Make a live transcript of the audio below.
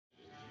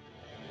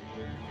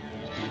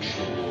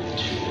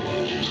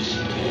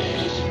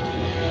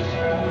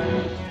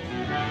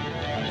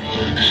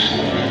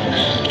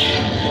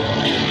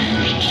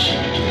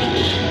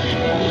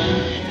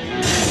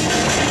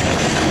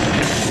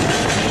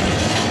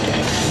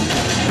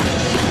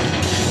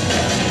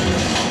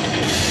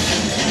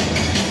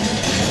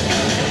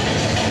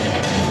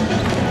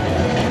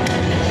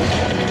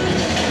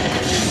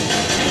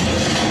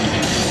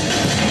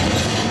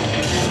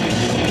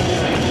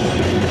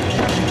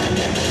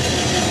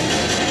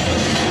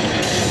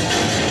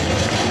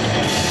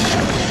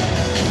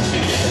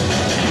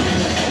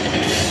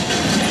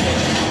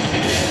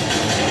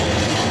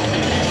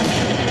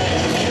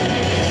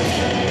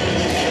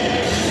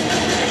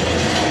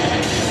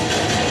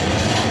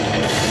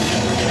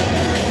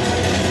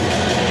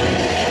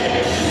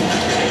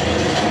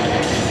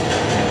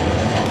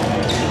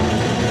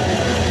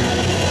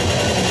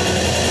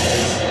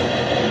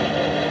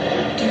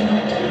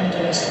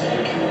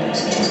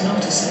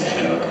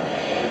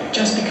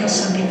because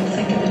some people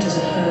think of it as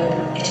a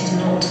herb, it is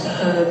not a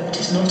herb, it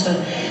is not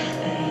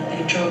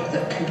a drug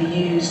that can be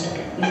used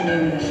with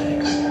no ill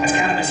effects. As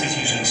cannabis is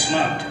usually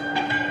smoked,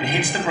 it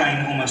hits the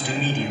brain almost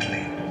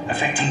immediately,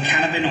 affecting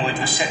cannabinoid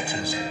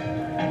receptors.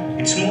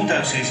 In small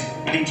doses,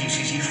 it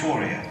induces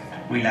euphoria,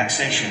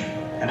 relaxation,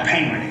 and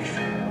pain relief.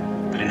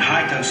 But in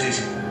high doses,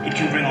 it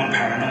can bring on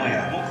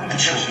paranoia and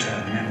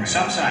short-term memory.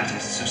 Some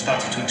scientists have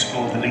started to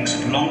explore the links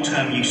of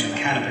long-term use of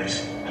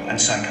cannabis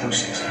and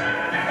psychosis.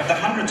 Of the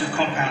hundreds of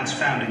compounds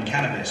found in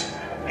cannabis,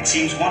 it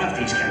seems one of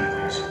these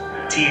chemicals,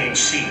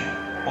 THC,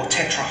 or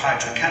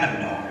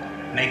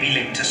tetrahydrocannabinol, may be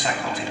linked to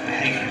psychotic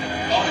behaviour.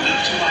 I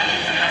love to wait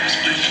for Harris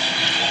Blue.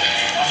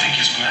 I think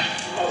it's great.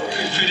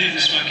 Put in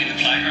the smoke in the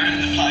playground,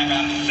 and the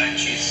playground on the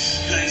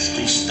benches.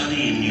 The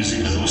study in New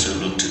Zealand also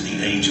looked at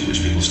the age at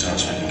which people start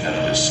smoking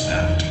cannabis,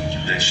 and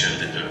they showed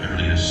that the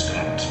earlier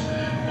start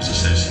was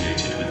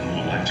associated with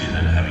more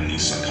likelihood of having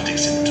these psychotic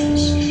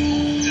symptoms.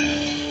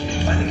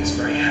 I think it's a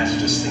very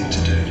hazardous thing to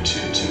do,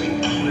 to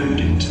include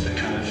into the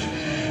kind of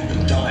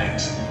the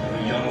diet of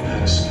a young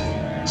person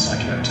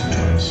psychoactive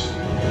drugs.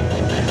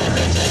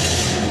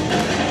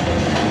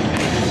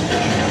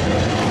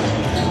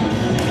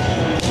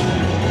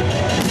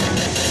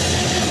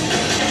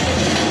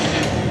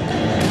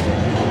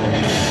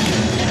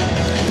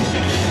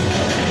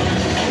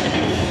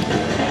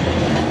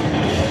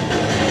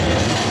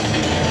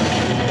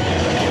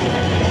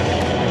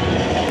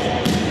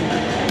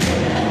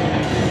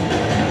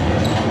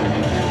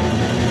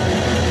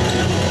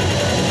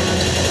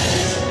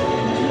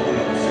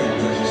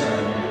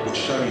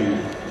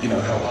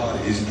 How hard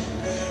it is,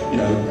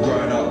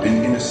 growing up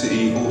in inner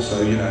city,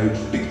 also,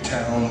 big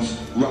towns,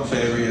 rough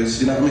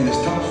areas, I mean, it's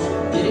tough.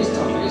 It is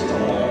tough,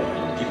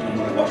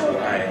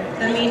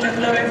 The media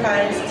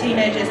glorifies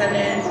teenagers and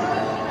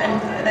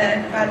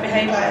their bad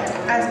behaviour,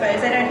 I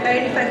suppose. They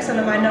only focus on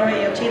the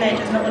minority of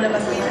teenagers, not all of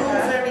us. We're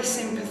all very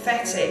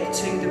sympathetic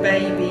to the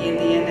baby in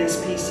the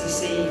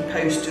NSPCC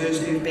posters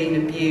who've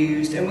been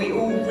abused, and we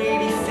all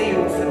really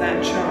feel for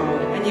that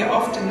child. And yet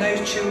often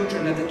those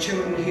children are the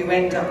children who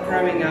end up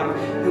growing up,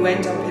 who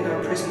end up in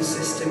our prison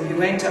system,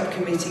 who end up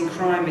committing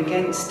crime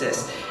against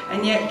us.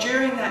 And yet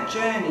during that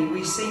journey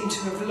we seem to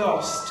have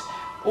lost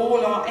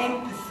all our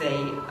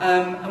empathy,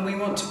 and we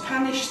want to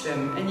punish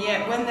them, and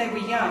yet when they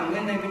were young,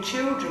 when they were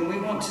children, we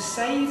want to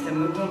save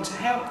them, we want to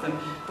help them,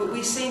 but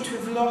we seem to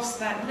have lost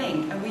that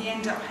link, and we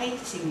end up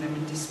hating them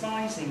and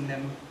despising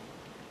them.